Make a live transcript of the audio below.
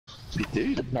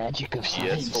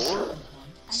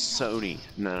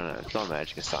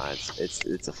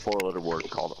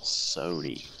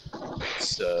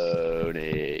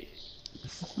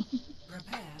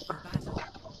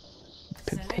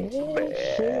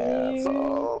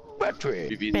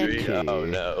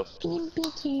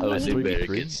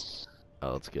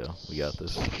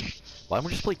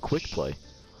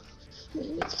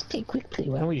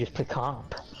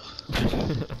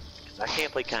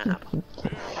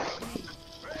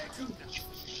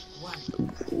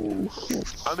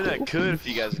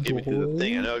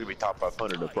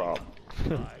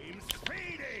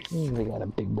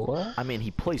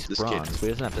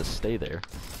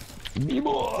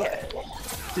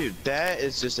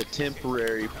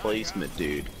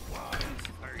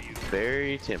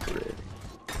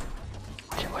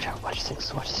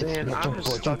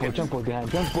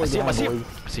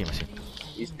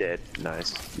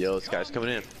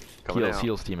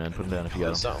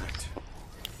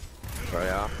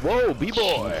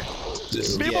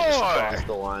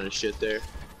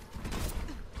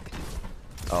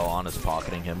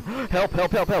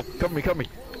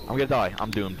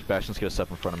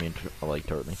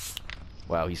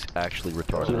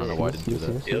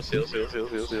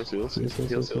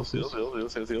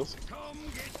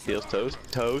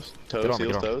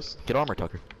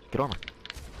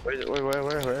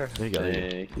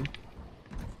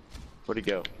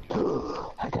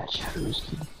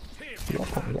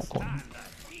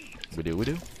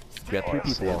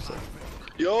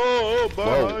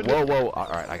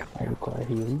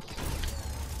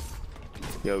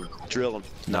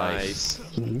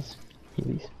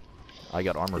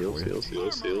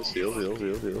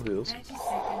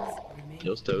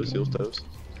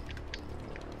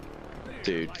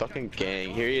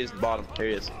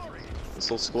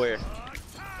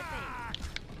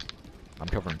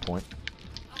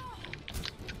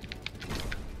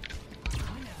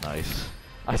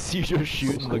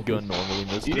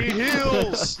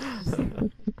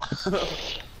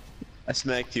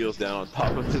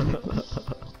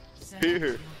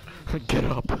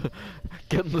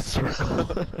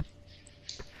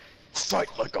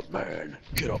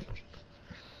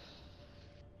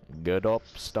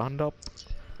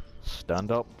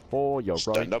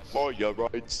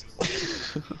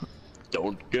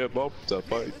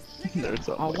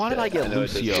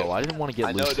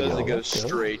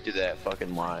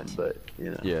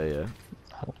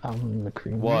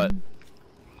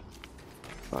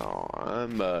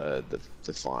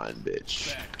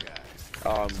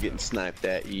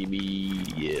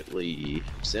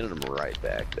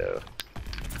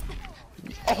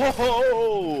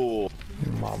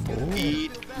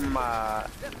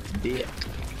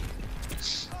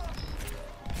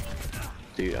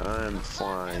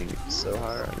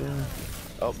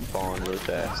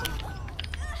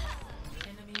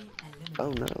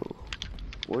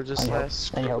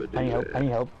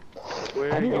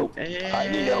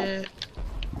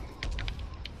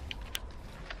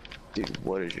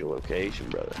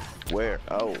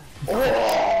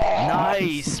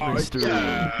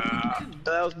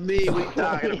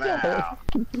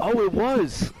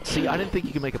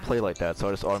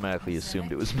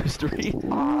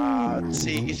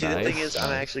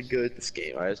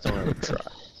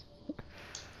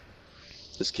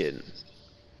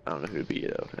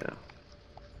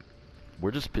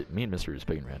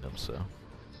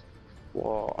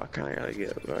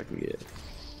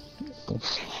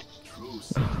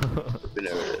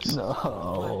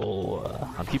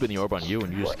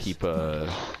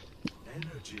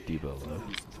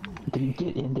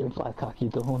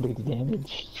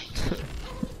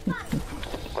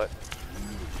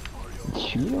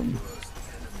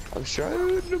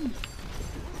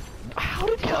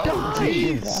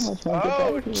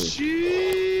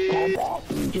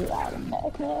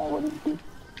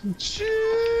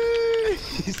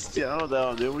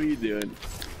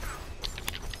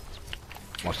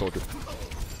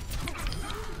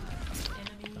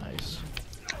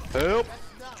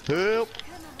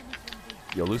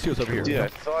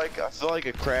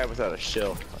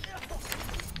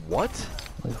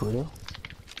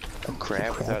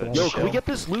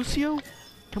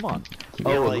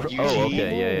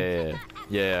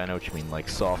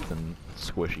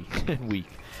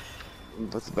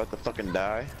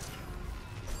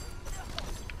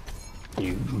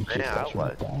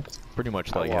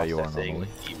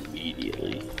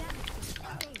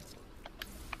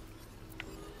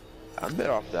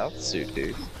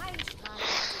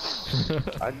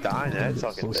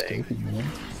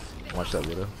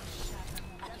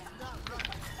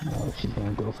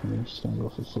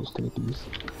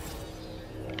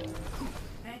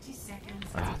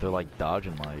they're like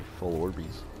dodging my full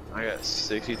Orbeez. I got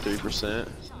 63%.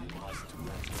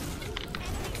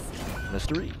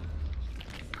 Mystery.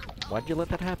 Why'd you let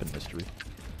that happen, Mystery?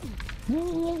 Where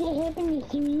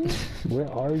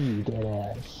are you,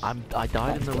 deadass? I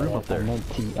died in the room up there. I meant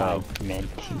T-Man.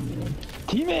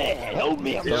 T-Man, help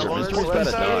me! I'm Yeah, I'm on Mystery's the about west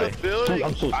to side die. of the building. Dude,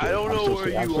 I'm so I scared. don't I'm know so where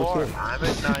scared. I'm you so are. scared. I'm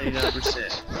at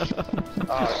 99%.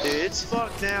 Oh, dude, it's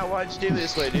fucked now. Why'd you do me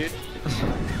this way, dude?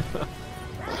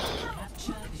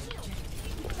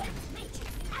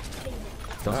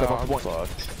 Don't step off I'm the point.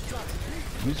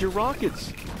 fucked. Use your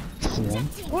rockets. Yeah.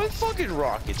 What fucking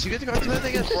rockets? You get to go to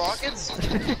anything against rockets?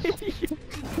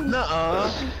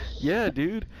 Nuh-uh. Yeah,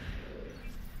 dude.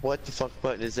 What the fuck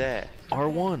button is that?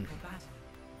 R1.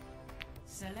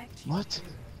 What?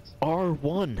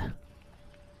 R1.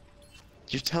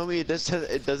 You're telling me it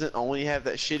doesn't only have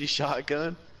that shitty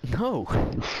shotgun? No.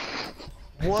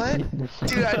 What?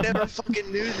 Dude, I never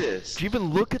fucking knew this. Do you even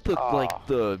look at the like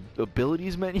the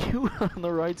abilities menu on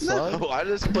the right side? No, I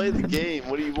just play the game.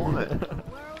 What do you want?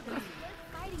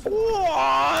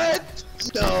 What?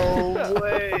 No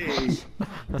way.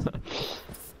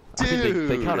 I think Dude.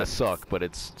 they kind of suck, but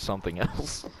it's something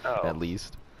else Oh. at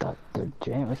least. Dr.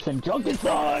 Jameson,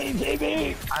 Junkenstein,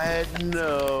 baby! I had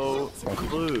no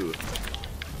clue.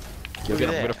 Yo, Look get at him.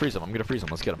 I'm that. gonna freeze him. I'm gonna freeze him.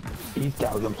 Let's get him. He's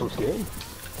down, I'm so scared.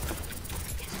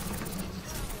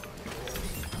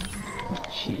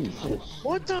 Jesus.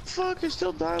 What the fuck? You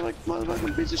still die like a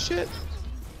motherfucking piece of shit?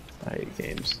 I hate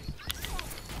games.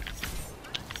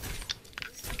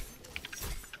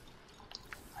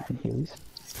 And he's...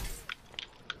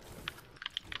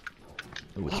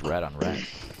 Ooh, it's rat on rat.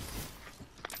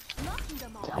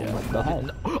 Oh Yeah, my nothing.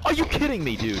 god. No. Are you kidding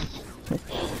me, dude? Did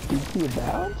you see the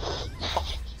bounce?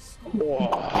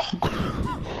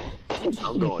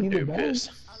 I'm going Did you see the dude bounce? piss.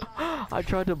 I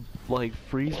tried to like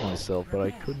freeze myself, but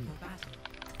I couldn't.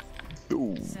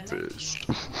 Doomfish.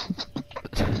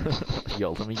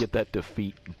 Yo, let me get that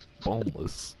defeat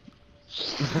boneless.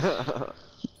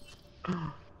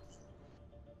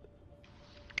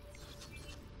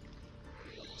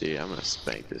 Dude, I'm gonna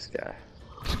spank this guy.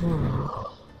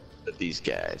 These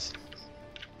guys.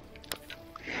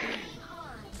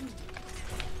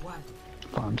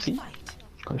 Pharmacy?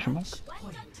 Question mark?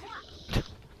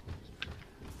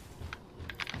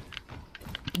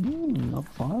 No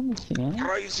pharmacy, man.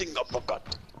 Rising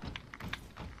uppercut.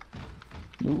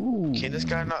 Ooh. Can this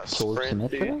guy not Sword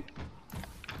sprint, dude?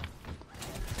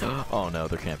 Symmetra? Oh no,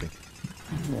 they're camping.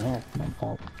 Yeah, my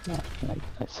fault. Yeah, like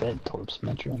I said, Torp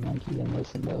Symmetra, I'm like, you didn't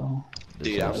listen though.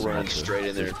 Dude, I'm running straight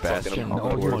in there and fucking Bastion. them No,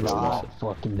 up. you're you're not. not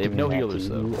fucking They have doing no that healers,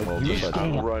 to though. you. Well, You besides-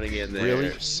 I'm can't. running in there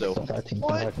Really? so. Don't talk to me,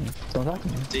 What? don't talk to me. Don't talk to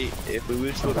me. See, if we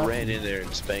would have ran in there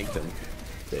and spanked them,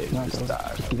 they'd No, just don't.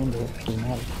 die. Just get into it. Get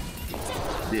mad.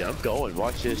 Yeah, I'm going.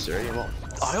 Watch this, sir. I'm on.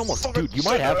 I almost, dude, you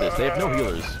might have this. They have no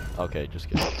healers. Okay, just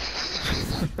kidding.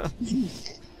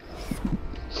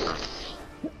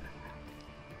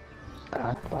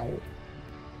 Backfire.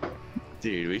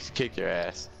 Dude, we kicked your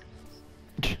ass.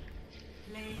 Yeah,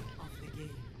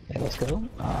 let's go.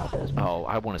 Ah, there's me. Oh,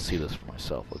 I want to see this for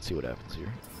myself. Let's see what happens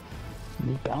here.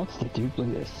 You bounced it, dude. Look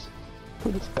at this.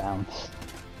 Look at this bounce.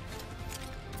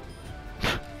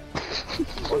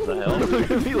 What the hell?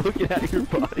 Look at me looking at your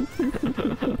body.